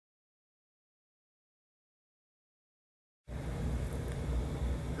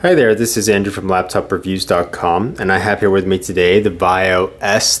Hi there, this is Andrew from laptopreviews.com, and I have here with me today the VAIO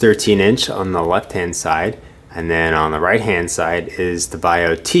S 13-inch on the left hand side, and then on the right hand side is the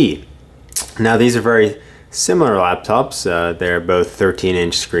VAIO T. Now these are very similar laptops, they're both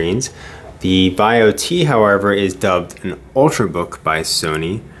 13-inch screens. The VAIO T, however, is dubbed an Ultrabook by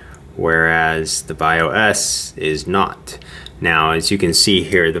Sony, whereas the VAIO S is not. Now, as you can see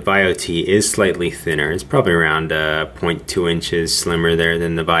here, the VAIO T is slightly thinner. It's probably around 0.2 inches slimmer there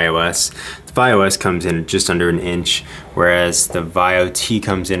than the VAIO S. The VAIO S comes in just under an inch, whereas the VAIO T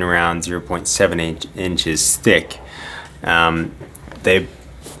comes in around 0.7 inches thick. They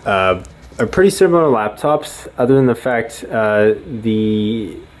are pretty similar laptops, other than the fact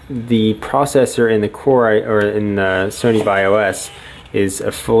the processor in the Core or in the Sony VAIO S is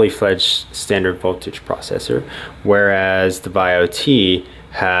a fully fledged standard voltage processor, whereas the VAIO T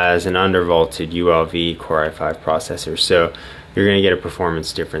has an undervolted ULV Core i5 processor, so you're going to get a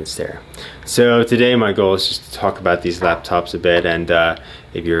performance difference there. So today my goal is just to talk about these laptops a bit, and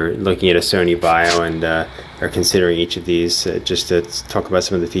if you're looking at a Sony VAIO and are considering each of these, just to talk about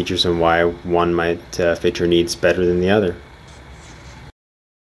some of the features and why one might fit your needs better than the other.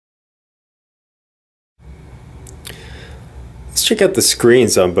 Let's check out the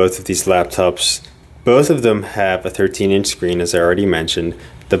screens on both of these laptops. Both of them have a 13-inch screen, as I already mentioned.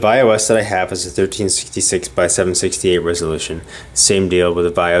 The VAIO S that I have is a 1366 by 768 resolution. Same deal with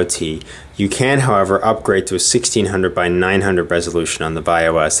the VAIO T. You can, however, upgrade to a 1600 by 900 resolution on the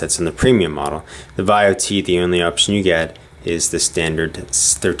VAIO S. That's in the premium model. The VAIO T, the only option you get is the standard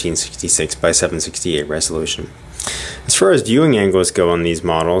 1366 by 768 resolution. As far as viewing angles go on these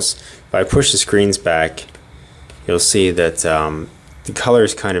models, if I push the screens back, you'll see that the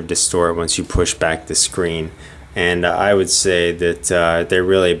colors kind of distort once you push back the screen, and I would say that they're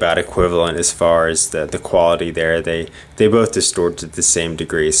really about equivalent as far as the quality there. They both distort to the same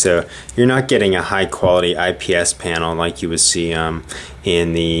degree, so you're not getting a high quality IPS panel like you would see in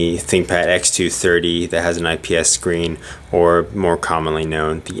the ThinkPad X230 that has an IPS screen, or more commonly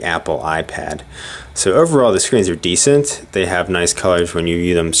known, the Apple iPad. So overall the screens are decent. They have nice colors when you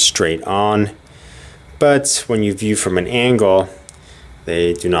view them straight on, but when you view from an angle,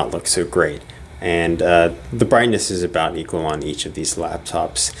 they do not look so great. And the brightness is about equal on each of these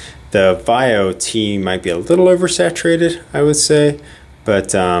laptops. The VAIO T might be a little oversaturated, I would say,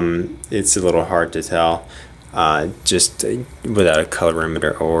 but it's a little hard to tell just without a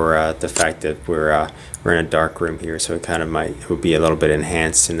colorimeter, or the fact that we're in a dark room here, so it would be a little bit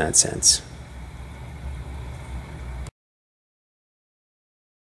enhanced in that sense.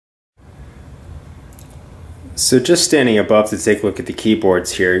 So just standing above to take a look at the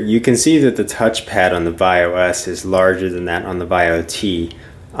keyboards here, you can see that the touchpad on the VAIO S is larger than that on the VAIO T.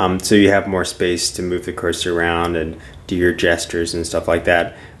 So you have more space to move the cursor around and do your gestures and stuff like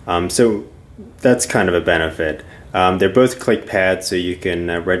that. So that's kind of a benefit. They're both click pads, so you can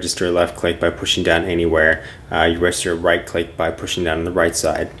register a left click by pushing down anywhere. You register a right click by pushing down on the right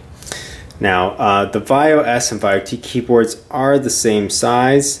side. Now, the VAIO S and VAIO T keyboards are the same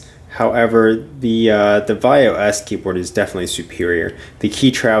size. However, the VAIO S keyboard is definitely superior. The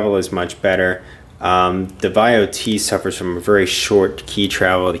key travel is much better. The VAIO T suffers from a very short key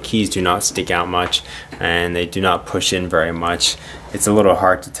travel. The keys do not stick out much, and they do not push in very much. It's a little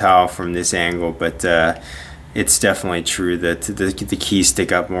hard to tell from this angle, but it's definitely true that the keys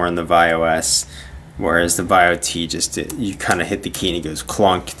stick up more in the VAIO S, whereas the VAIO T, you kind of hit the key and it goes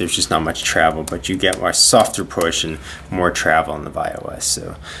clunk. There's just not much travel, but you get more softer push and more travel in the VAIO S.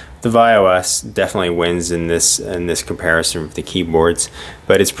 So the VAIO S definitely wins in this comparison with the keyboards,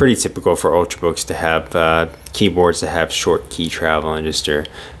 but it's pretty typical for Ultrabooks to have keyboards that have short key travel and just are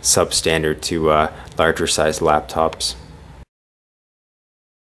substandard to larger size laptops.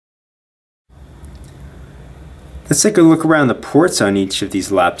 Let's take a look around the ports on each of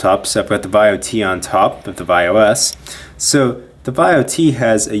these laptops. I've got the VAIO T on top of the VAIO S. So the VAIO T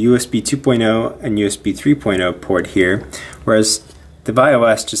has a USB 2.0 and USB 3.0 port here, whereas the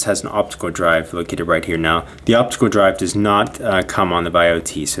VAIO S just has an optical drive located right here. Now, the optical drive does not come on the VAIO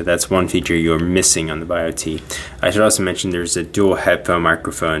T, so that's one feature you're missing on the VAIO T. I should also mention there's a dual headphone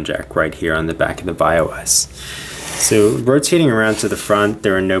microphone jack right here on the back of the VAIO S. So rotating around to the front,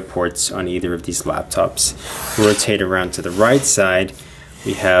 there are no ports on either of these laptops. Rotate around to the right side,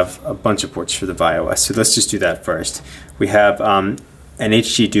 we have a bunch of ports for the VAIO S. So let's just do that first. We have an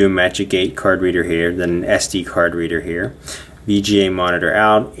HD Duo Magic 8 card reader here, then an SD card reader here. VGA monitor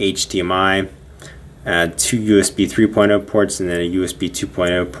out, HDMI, two USB 3.0 ports, and then a USB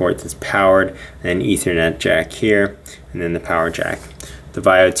 2.0 port that's powered, and an Ethernet jack here, and then the power jack. The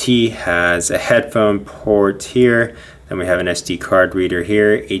VAIO T has a headphone port here, Then we have an SD card reader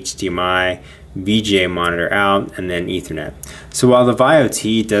here, HDMI, VGA monitor out, and then Ethernet. So while the VAIO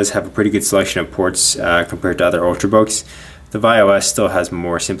T does have a pretty good selection of ports compared to other Ultrabooks, the VAIO S still has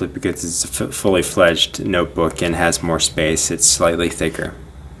more simply because it's a fully fledged notebook and has more space. It's slightly thicker.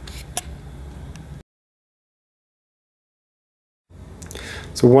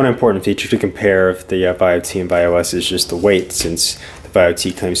 So one important feature to compare of the VAIO T and VAIO S is just the weight, since the VAIO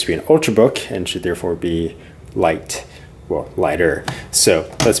T claims to be an Ultrabook and should therefore be light, well, lighter.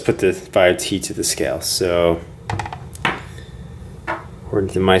 So let's put the VAIO T to the scale. So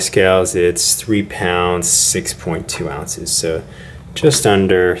according to my scales, it's 3 pounds, 6.2 ounces. So just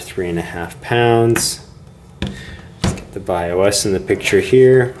under 3.5 pounds. Let's get the VAIO S in the picture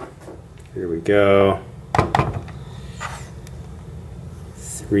here. Here we go.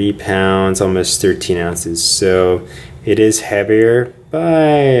 3 pounds, almost 13 ounces. So it is heavier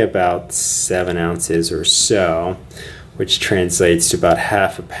by about 7 ounces or so, which translates to about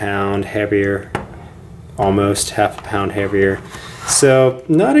half a pound heavier, almost half a pound heavier. So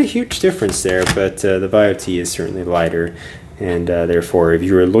not a huge difference there, but the VAIO T is certainly lighter, and therefore if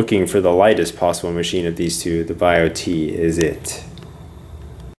you were looking for the lightest possible machine of these two, the VAIO T is it.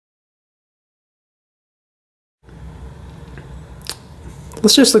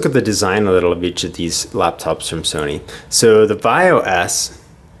 Let's just look at the design a little of each of these laptops from Sony. So the VAIO S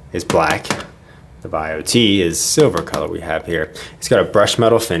is black. The VAIO T is silver color we have here. It's got a brushed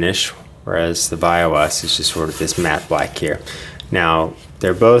metal finish, whereas the VAIO S is just sort of this matte black here. Now,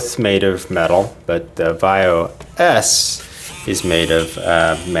 they're both made of metal, but the VAIO S is made of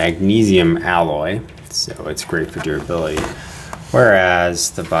magnesium alloy, so it's great for durability.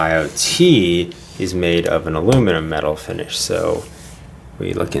 Whereas the VAIO T is made of an aluminum metal finish, so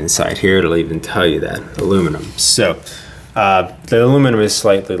we look inside here, it'll even tell you that, aluminum. So the aluminum is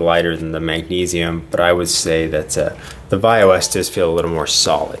slightly lighter than the magnesium, but I would say that the VAIO S does feel a little more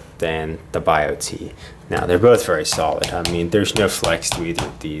solid than the VAIO T. Now, they're both very solid. I mean, there's no flex to either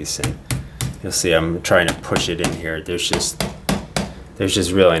of these, and you'll see I'm trying to push it in here. There's just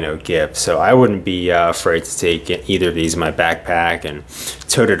really no give. So I wouldn't be afraid to take either of these in my backpack and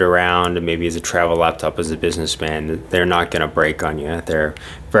tote it around, and maybe as a travel laptop as a businessman. They're not going to break on you. They're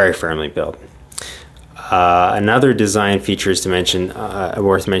very firmly built. Another design features to mention,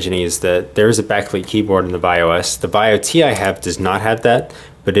 worth mentioning, is that there is a backlit keyboard in the VAIO S. The VAIO T I have does not have that,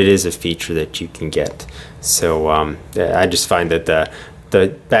 but it is a feature that you can get. So I just find that the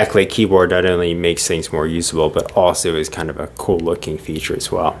backlit keyboard not only makes things more usable, but also is kind of a cool looking feature as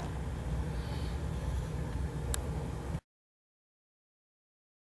well.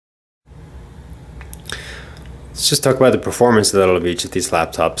 Let's just talk about the performance a little of each of these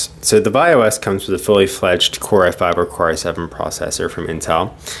laptops. So the VAIO S comes with a fully fledged Core i5 or Core i7 processor from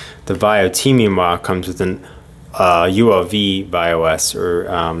Intel. The VAIO T, meanwhile, comes with an ULV VAIO S, or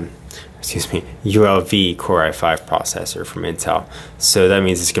ULV Core i5 processor from Intel. So that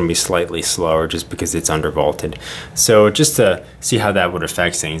means it's going to be slightly slower just because it's undervolted. So just to see how that would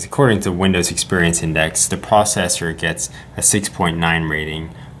affect things, according to Windows Experience Index, the processor gets a 6.9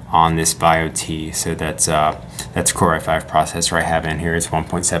 rating on this VAIO T. So that's Core i5 processor I have in here. It's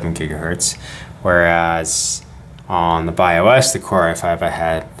 1.7 gigahertz. Whereas on the VAIO S, the Core i5 I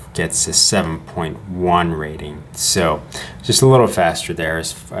had gets a 7.1 rating. So just a little faster there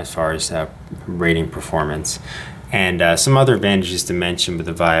as far as rating performance. And some other advantages to mention with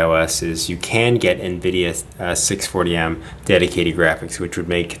the VAIO S is you can get Nvidia 640M dedicated graphics, which would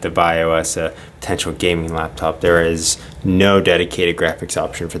make the VAIO S a potential gaming laptop. There is no dedicated graphics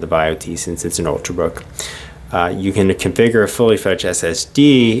option for the VAIO T since it's an Ultrabook. You can configure a fully fledged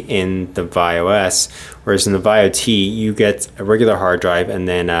SSD in the VAIO S, whereas in the VAIO T you get a regular hard drive and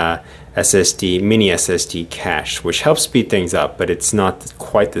then SSD, mini SSD cache, which helps speed things up, but it's not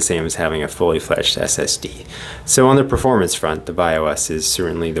quite the same as having a fully fledged SSD. So on the performance front, the VAIO S is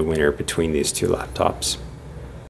certainly the winner between these two laptops.